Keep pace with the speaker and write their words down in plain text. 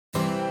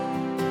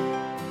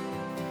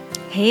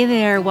Hey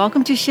there,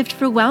 welcome to Shift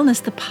for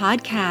Wellness, the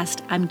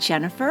podcast. I'm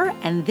Jennifer,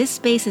 and this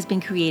space has been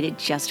created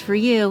just for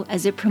you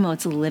as it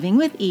promotes living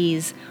with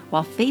ease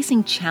while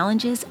facing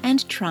challenges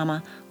and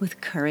trauma with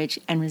courage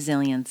and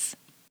resilience.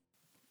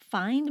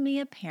 Find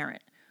me a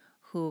parent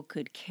who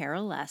could care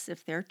less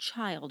if their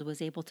child was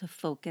able to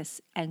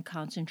focus and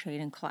concentrate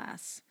in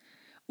class,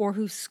 or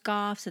who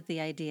scoffs at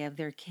the idea of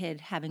their kid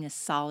having a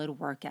solid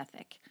work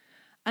ethic.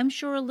 I'm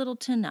sure a little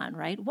to none,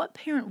 right? What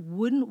parent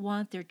wouldn't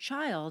want their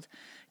child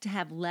to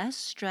have less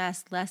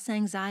stress, less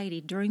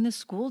anxiety during the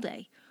school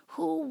day?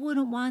 Who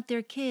wouldn't want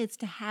their kids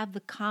to have the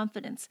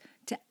confidence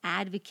to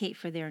advocate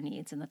for their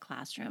needs in the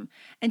classroom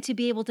and to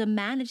be able to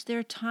manage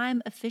their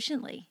time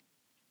efficiently?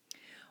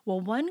 Well,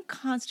 one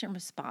constant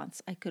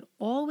response I could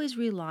always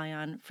rely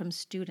on from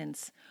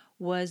students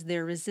was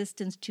their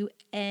resistance to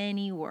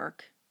any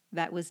work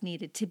that was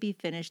needed to be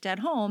finished at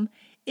home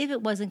if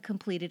it wasn't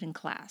completed in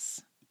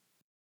class.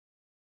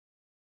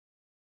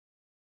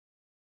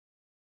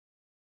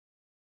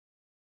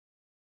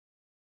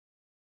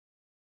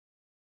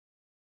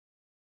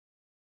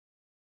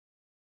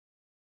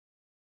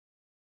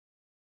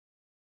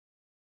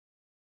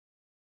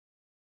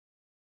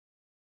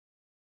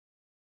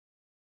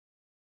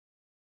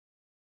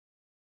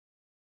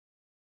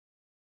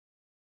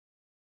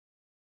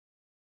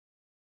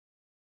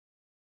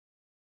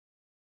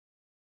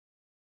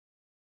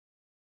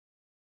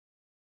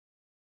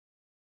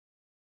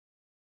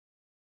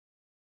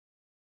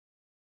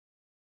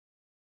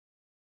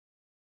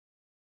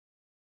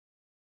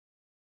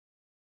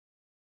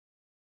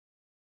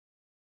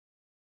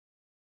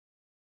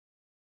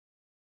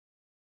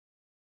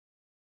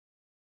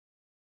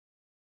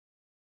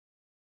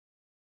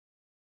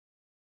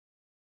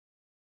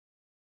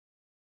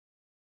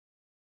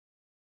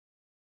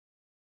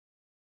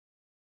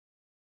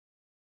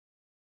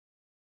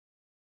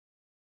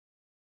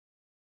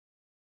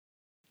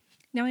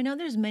 Now, I know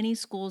there's many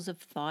schools of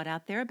thought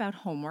out there about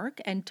homework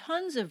and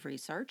tons of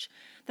research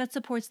that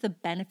supports the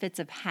benefits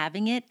of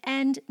having it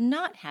and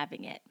not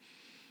having it.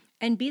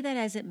 And be that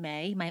as it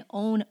may, my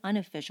own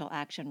unofficial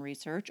action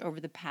research over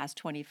the past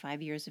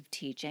 25 years of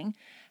teaching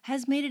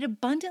has made it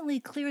abundantly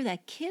clear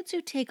that kids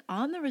who take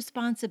on the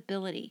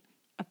responsibility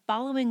of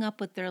following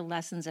up with their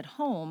lessons at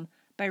home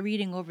by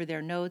reading over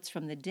their notes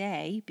from the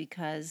day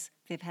because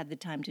they've had the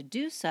time to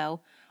do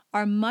so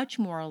are much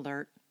more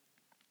alert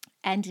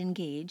and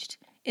engaged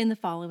in the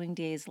following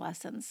day's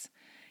lessons.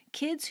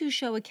 Kids who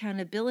show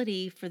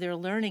accountability for their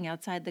learning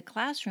outside the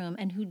classroom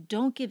and who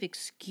don't give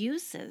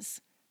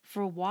excuses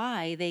for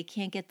why they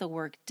can't get the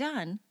work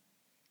done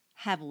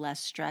have less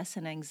stress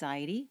and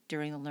anxiety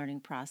during the learning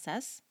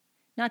process.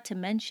 Not to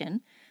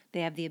mention,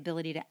 they have the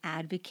ability to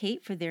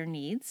advocate for their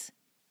needs.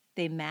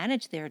 They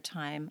manage their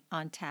time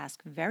on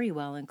task very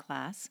well in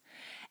class,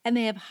 and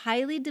they have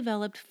highly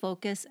developed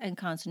focus and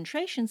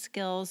concentration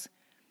skills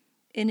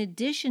in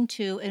addition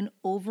to an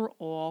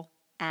overall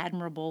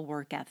admirable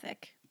work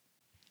ethic.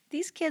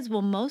 These kids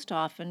will most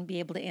often be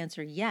able to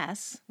answer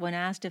yes when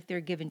asked if they're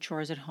given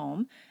chores at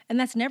home, and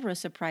that's never a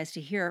surprise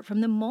to hear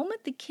from the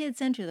moment the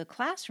kids enter the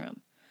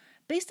classroom.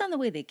 Based on the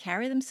way they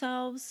carry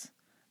themselves,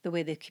 the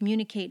way they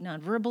communicate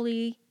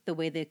nonverbally, the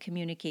way they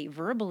communicate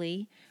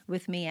verbally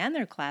with me and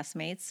their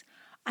classmates,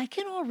 I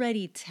can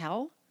already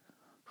tell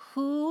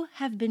who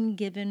have been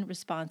given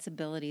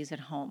responsibilities at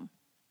home.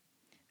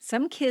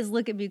 Some kids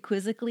look at me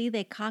quizzically,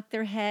 they cock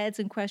their heads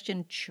and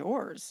question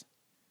chores.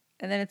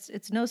 And then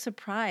it's no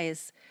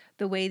surprise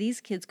the way these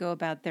kids go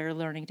about their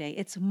learning day.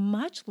 It's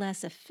much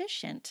less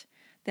efficient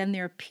than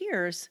their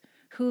peers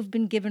who've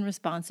been given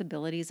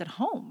responsibilities at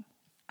home.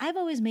 I've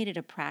always made it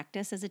a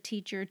practice as a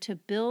teacher to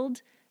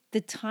build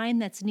the time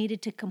that's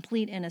needed to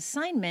complete an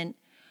assignment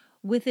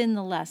within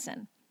the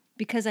lesson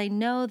because I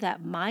know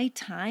that my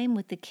time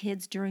with the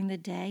kids during the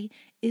day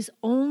is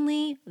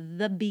only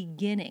the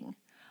beginning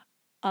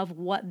of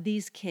what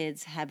these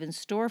kids have in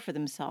store for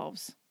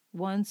themselves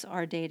once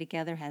our day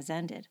together has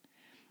ended.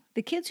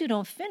 The kids who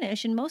don't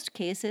finish, in most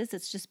cases,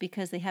 it's just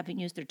because they haven't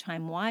used their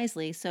time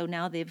wisely, so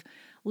now they've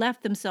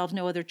left themselves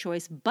no other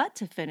choice but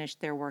to finish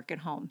their work at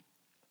home.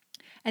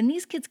 And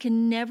these kids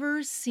can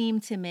never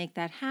seem to make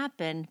that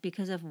happen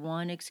because of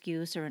one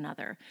excuse or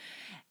another.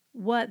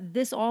 What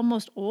this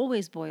almost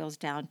always boils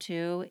down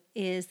to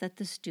is that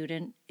the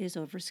student is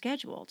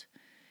overscheduled.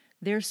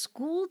 Their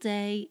school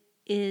day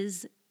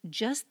is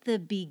just the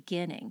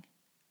beginning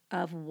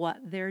of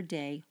what their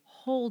day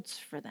holds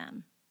for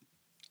them.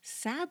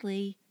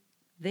 Sadly,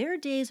 their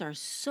days are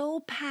so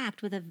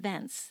packed with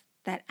events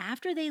that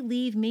after they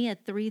leave me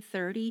at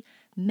 3:30,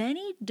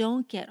 many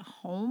don't get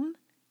home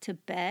to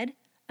bed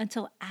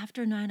until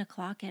after 9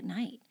 o'clock at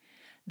night.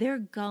 They're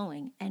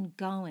going and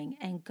going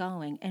and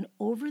going, and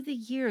over the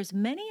years,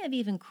 many have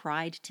even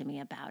cried to me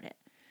about it.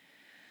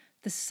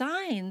 The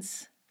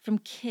signs from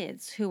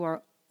kids who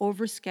are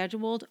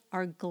overscheduled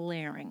are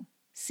glaring.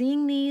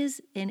 Seeing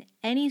these in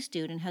any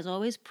student has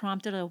always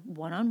prompted a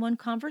one-on-one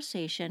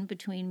conversation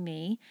between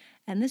me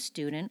and the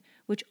student,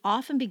 which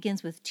often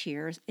begins with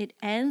tears. It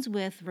ends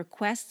with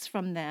requests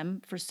from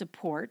them for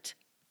support.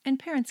 And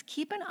parents,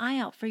 keep an eye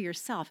out for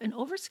yourself. An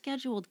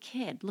overscheduled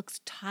kid looks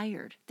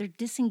tired, they're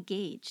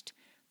disengaged,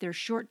 they're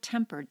short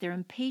tempered, they're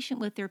impatient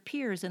with their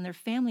peers and their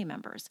family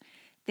members.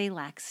 They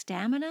lack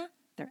stamina,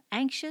 they're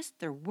anxious,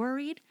 they're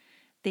worried,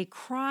 they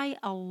cry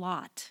a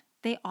lot.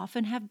 They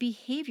often have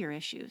behavior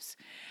issues.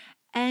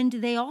 And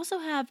they also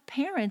have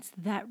parents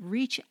that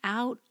reach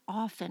out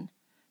often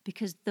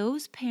because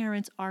those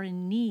parents are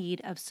in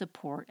need of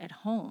support at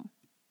home.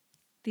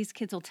 These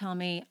kids will tell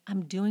me,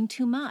 I'm doing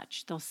too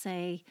much. They'll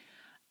say,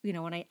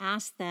 when I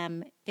ask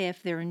them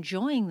if they're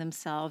enjoying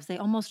themselves, they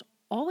almost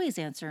always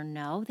answer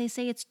no. They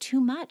say it's too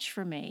much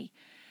for me.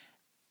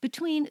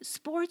 Between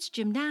sports,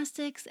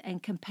 gymnastics,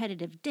 and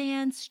competitive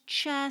dance,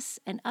 chess,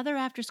 and other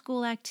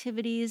after-school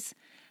activities,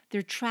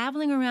 they're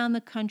traveling around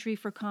the country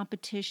for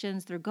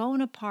competitions, they're going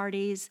to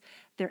parties,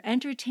 they're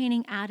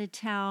entertaining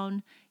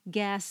out-of-town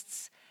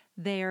guests,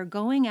 they're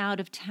going out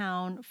of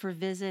town for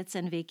visits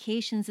and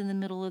vacations in the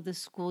middle of the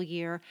school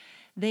year.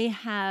 They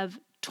have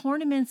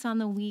tournaments on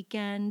the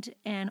weekend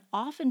and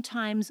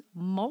oftentimes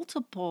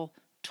multiple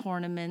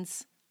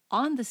tournaments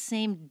on the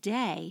same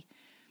day.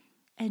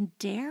 And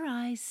dare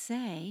I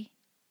say,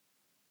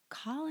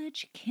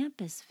 college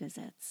campus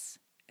visits.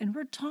 And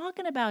we're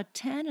talking about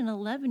 10 and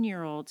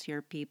 11-year-olds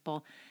here,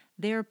 people.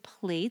 Their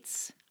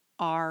plates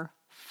are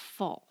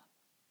full.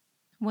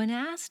 When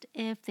asked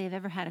if they've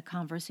ever had a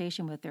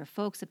conversation with their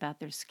folks about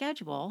their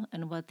schedule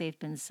and what they've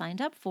been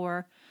signed up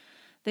for,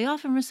 they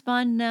often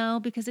respond no,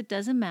 because it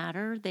doesn't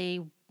matter.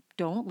 They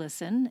don't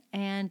listen,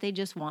 and they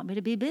just want me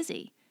to be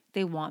busy.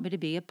 They want me to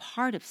be a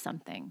part of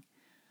something.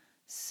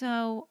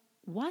 So,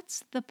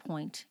 what's the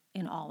point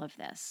in all of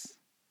this?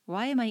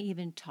 Why am I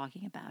even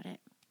talking about it?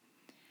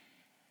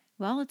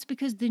 Well, it's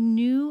because the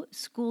new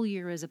school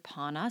year is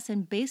upon us,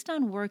 and based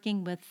on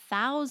working with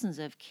thousands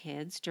of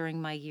kids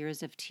during my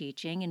years of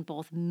teaching in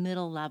both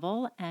middle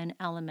level and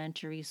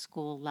elementary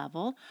school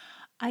level,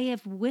 I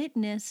have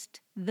witnessed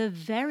the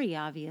very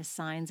obvious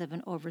signs of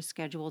an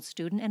overscheduled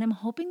student, and I'm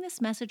hoping this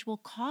message will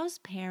cause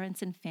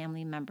parents and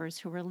family members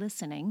who are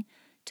listening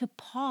to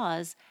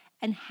pause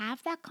and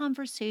have that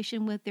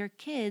conversation with their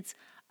kids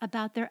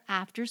about their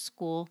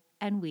after-school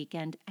and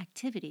weekend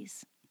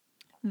activities.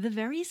 The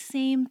very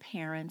same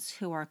parents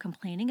who are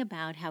complaining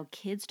about how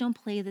kids don't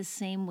play the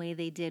same way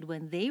they did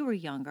when they were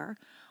younger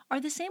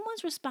are the same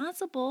ones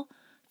responsible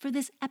for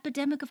this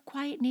epidemic of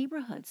quiet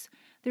neighborhoods.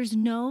 There's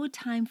no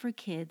time for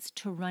kids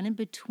to run in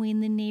between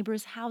the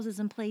neighbors' houses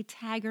and play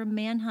tag or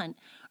manhunt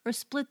or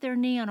split their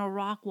knee on a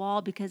rock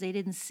wall because they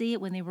didn't see it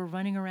when they were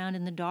running around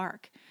in the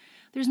dark.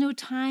 There's no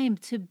time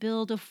to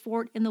build a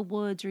fort in the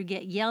woods or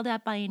get yelled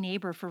at by a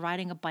neighbor for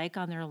riding a bike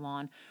on their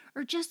lawn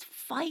or just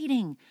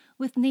fighting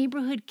with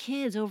neighborhood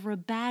kids over a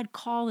bad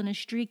call in a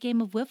street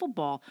game of wiffle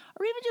ball,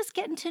 or even just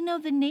getting to know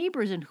the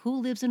neighbors and who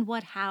lives in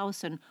what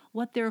house and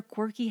what their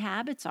quirky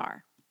habits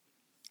are.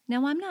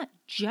 Now, I'm not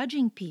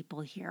judging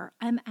people here.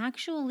 I'm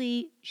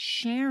actually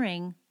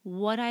sharing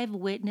what I've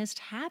witnessed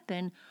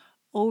happen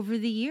over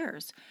the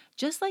years.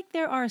 Just like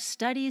there are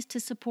studies to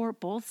support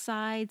both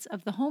sides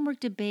of the homework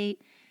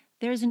debate,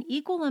 there's an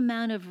equal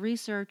amount of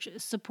research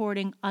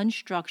supporting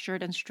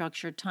unstructured and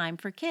structured time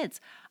for kids.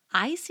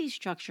 I see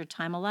structured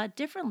time a lot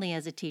differently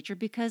as a teacher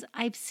because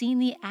I've seen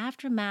the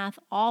aftermath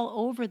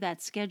all over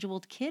that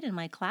scheduled kid in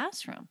my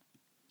classroom.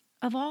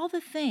 Of all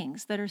the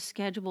things that are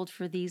scheduled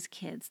for these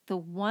kids, the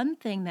one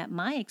thing that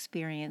my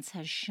experience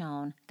has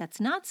shown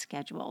that's not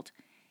scheduled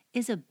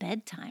is a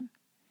bedtime.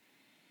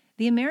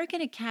 The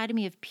American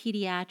Academy of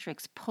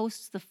Pediatrics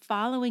posts the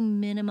following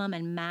minimum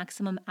and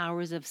maximum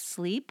hours of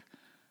sleep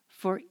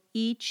for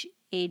each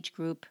age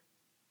group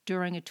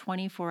during a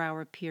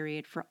 24-hour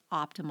period for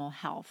optimal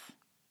health.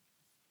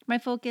 My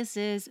focus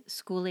is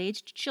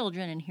school-aged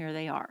children, and here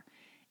they are.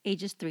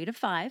 Ages 3 to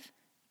 5,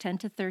 10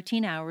 to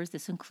 13 hours.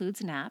 This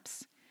includes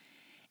naps.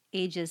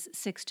 Ages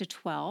 6 to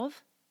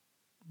 12,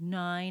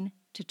 9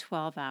 to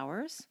 12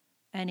 hours.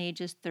 And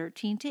ages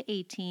 13 to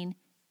 18,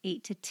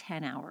 8 to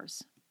 10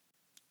 hours.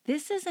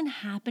 This isn't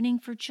happening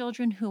for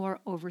children who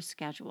are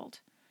overscheduled.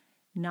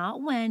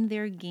 Not when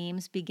their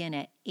games begin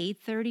at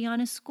 8:30 on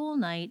a school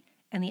night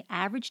and the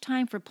average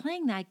time for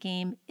playing that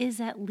game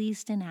is at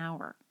least an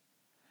hour.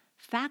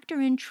 Factor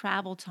in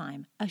travel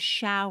time, a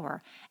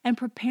shower, and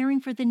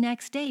preparing for the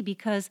next day,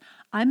 because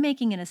I'm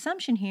making an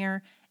assumption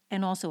here,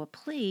 and also a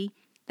plea,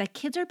 that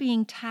kids are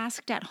being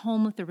tasked at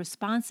home with the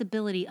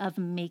responsibility of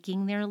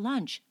making their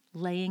lunch,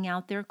 laying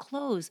out their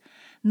clothes,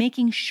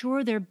 making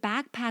sure their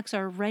backpacks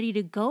are ready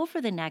to go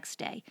for the next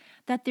day,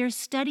 that they're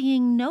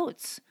studying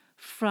notes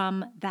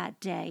from that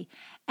day,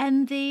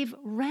 and they've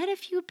read a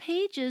few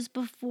pages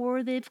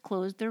before they've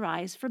closed their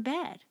eyes for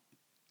bed.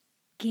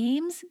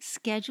 Games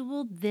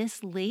scheduled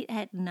this late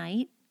at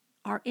night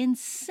are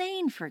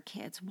insane for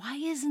kids. Why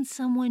isn't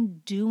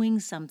someone doing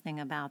something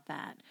about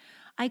that?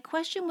 I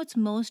question what's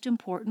most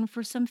important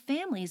for some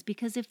families,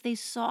 because if they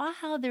saw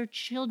how their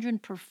children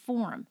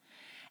perform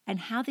and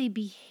how they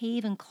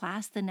behave in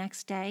class the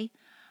next day,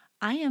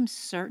 I am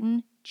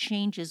certain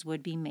changes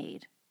would be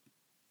made.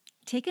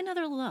 Take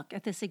another look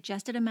at the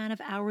suggested amount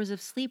of hours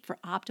of sleep for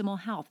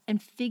optimal health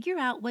and figure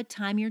out what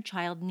time your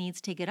child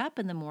needs to get up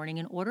in the morning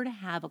in order to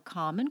have a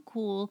calm and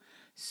cool,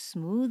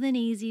 smooth and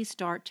easy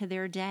start to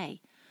their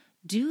day.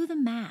 Do the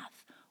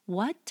math.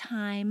 What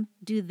time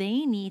do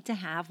they need to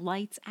have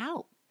lights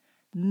out?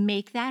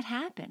 Make that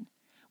happen.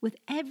 With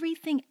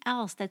everything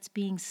else that's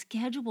being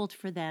scheduled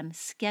for them,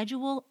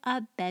 schedule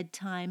a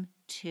bedtime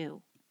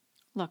too.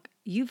 Look,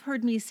 you've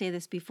heard me say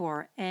this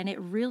before, and it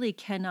really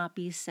cannot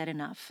be said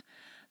enough.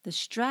 The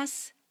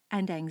stress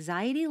and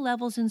anxiety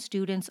levels in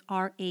students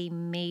are a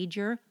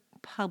major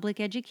public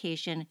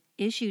education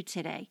issue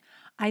today.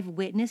 I've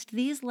witnessed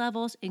these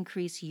levels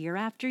increase year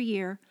after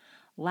year.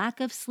 Lack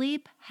of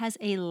sleep has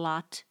a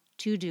lot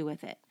to do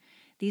with it.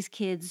 These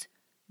kids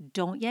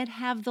don't yet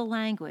have the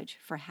language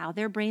for how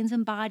their brains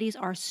and bodies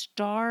are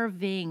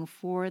starving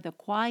for the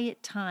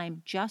quiet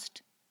time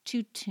just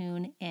to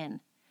tune in.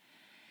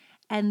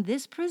 And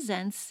this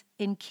presents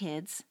in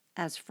kids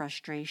as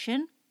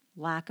frustration,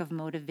 lack of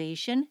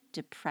motivation,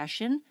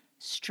 depression,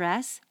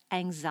 stress,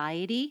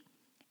 anxiety,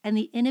 and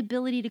the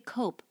inability to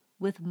cope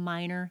with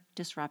minor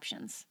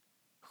disruptions.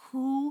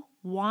 Who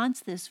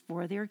wants this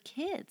for their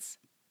kids?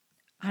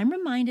 I'm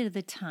reminded of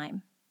the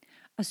time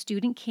a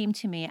student came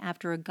to me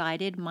after a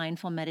guided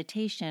mindful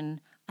meditation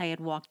I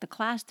had walked the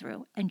class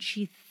through, and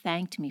she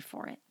thanked me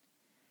for it.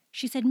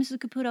 She said, "Mrs.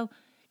 Caputo,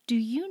 do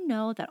you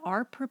know that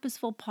our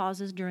purposeful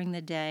pauses during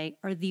the day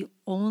are the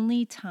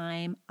only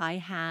time I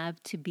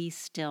have to be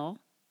still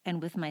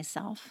and with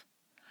myself?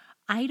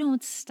 I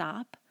don't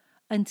stop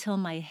until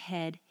my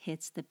head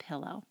hits the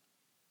pillow."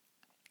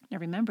 Now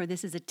remember,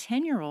 this is a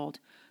 10-year-old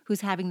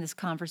who's having this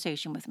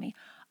conversation with me.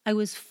 I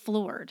was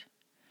floored.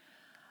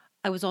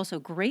 I was also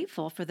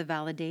grateful for the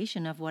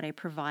validation of what I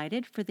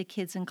provided for the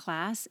kids in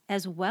class,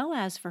 as well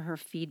as for her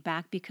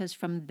feedback, because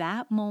from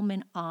that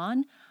moment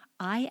on,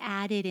 I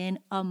added in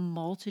a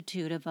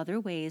multitude of other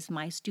ways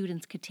my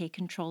students could take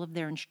control of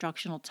their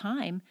instructional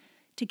time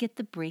to get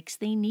the breaks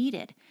they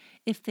needed.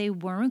 If they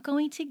weren't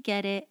going to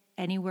get it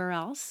anywhere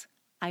else,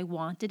 I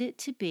wanted it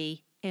to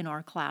be in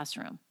our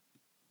classroom.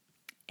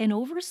 An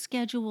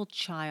overscheduled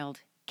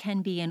child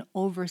can be an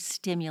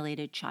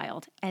overstimulated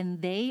child,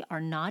 and they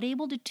are not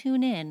able to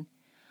tune in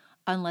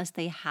unless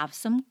they have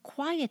some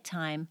quiet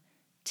time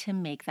to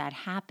make that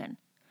happen.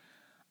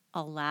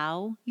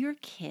 Allow your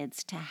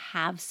kids to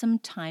have some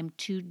time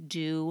to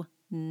do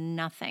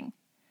nothing.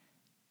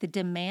 The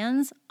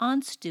demands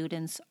on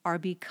students are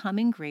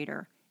becoming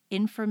greater.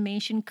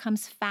 Information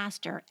comes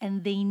faster,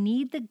 and they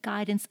need the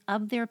guidance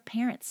of their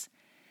parents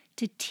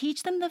to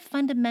teach them the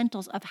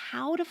fundamentals of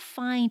how to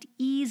find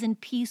ease and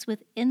peace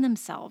within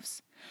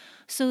themselves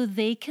so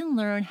they can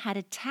learn how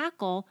to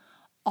tackle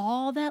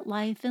all that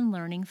life and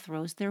learning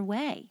throws their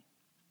way.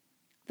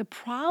 The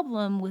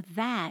problem with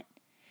that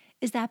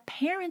is that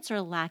parents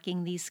are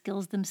lacking these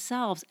skills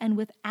themselves, and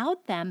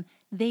without them,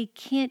 they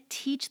can't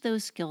teach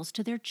those skills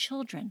to their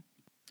children.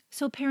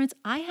 So parents,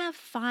 I have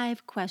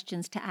 5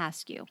 questions to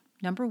ask you.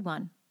 Number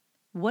 1,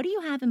 what do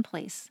you have in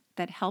place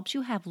that helps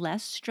you have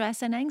less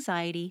stress and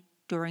anxiety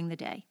during the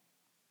day?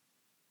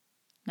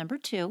 Number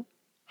 2,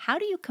 how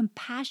do you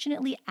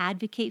compassionately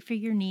advocate for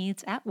your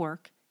needs at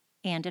work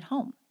and at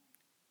home?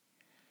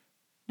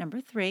 Number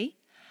 3,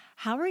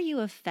 how are you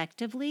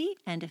effectively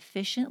and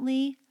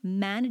efficiently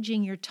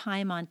managing your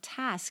time on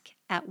task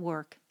at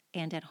work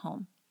and at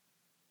home?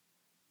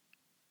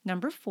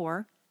 Number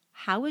 4,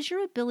 how is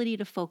your ability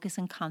to focus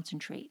and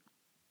concentrate?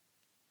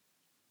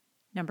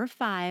 Number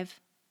 5,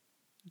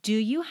 do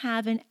you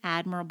have an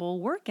admirable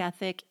work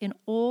ethic in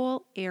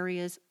all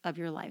areas of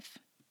your life?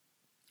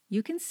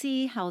 You can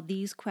see how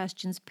these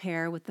questions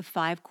pair with the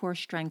 5 core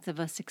strengths of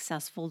a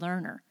successful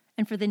learner.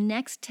 And for the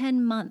next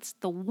 10 months,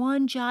 the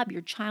one job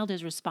your child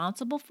is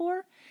responsible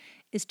for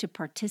is to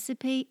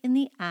participate in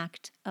the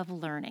act of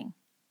learning.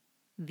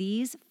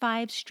 These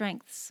 5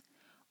 strengths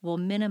will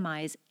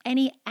minimize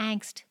any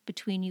angst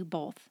between you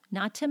both,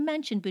 not to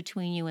mention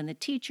between you and the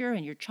teacher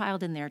and your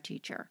child and their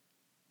teacher.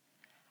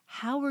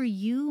 How are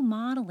you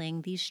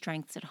modeling these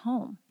strengths at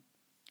home?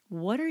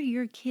 What are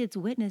your kids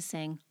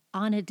witnessing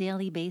on a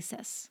daily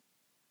basis?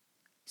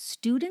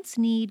 Students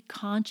need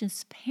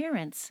conscious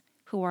parents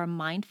who are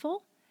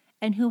mindful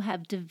and who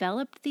have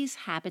developed these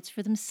habits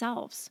for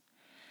themselves.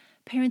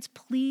 Parents,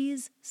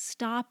 please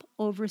stop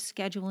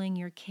overscheduling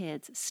your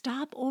kids.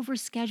 Stop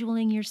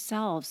overscheduling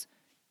yourselves.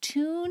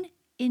 Tune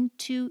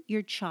into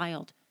your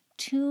child.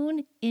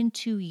 Tune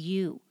into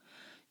you.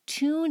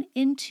 Tune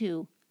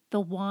into the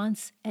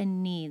wants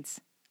and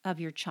needs of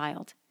your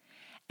child.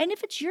 And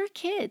if it's your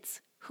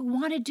kids who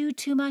want to do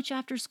too much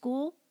after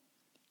school,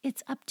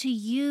 it's up to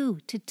you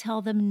to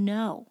tell them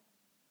no,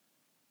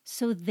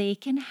 so they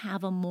can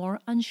have a more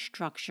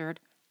unstructured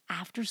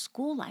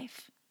after-school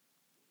life.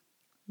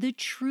 The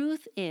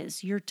truth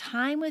is, your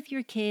time with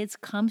your kids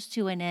comes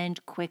to an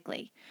end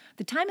quickly.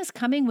 The time is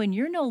coming when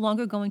you're no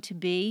longer going to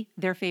be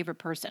their favorite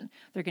person.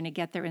 They're going to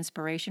get their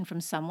inspiration from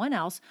someone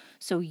else,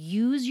 so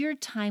use your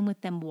time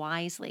with them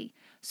wisely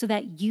so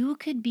that you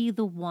could be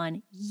the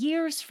one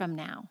years from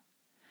now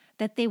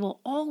that they will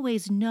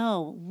always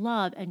know,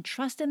 love, and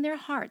trust in their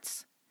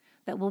hearts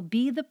that will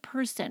be the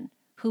person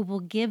who will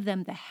give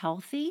them the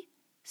healthy,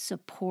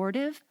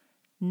 supportive,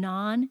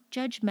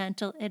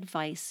 non-judgmental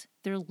advice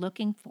they're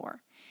looking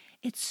for.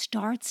 It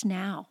starts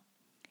now.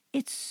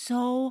 It's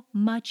so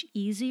much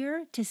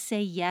easier to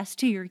say yes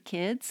to your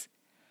kids.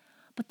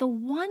 But the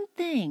one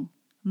thing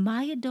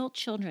my adult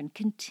children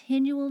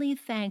continually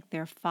thank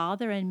their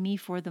father and me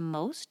for the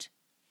most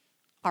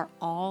are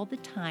all the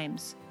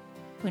times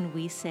when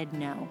we said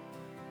no.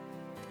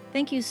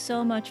 Thank you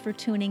so much for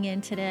tuning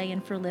in today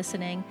and for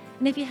listening.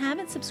 And if you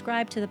haven't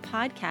subscribed to the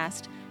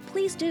podcast,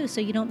 please do so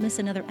you don't miss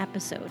another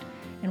episode.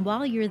 And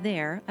while you're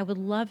there, I would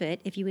love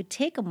it if you would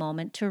take a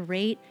moment to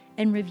rate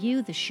and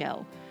review the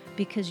show,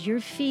 because your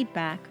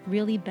feedback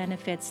really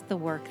benefits the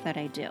work that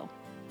I do.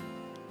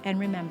 And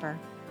remember,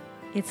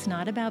 it's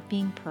not about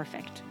being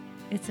perfect.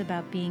 It's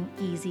about being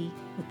easy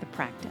with the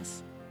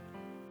practice.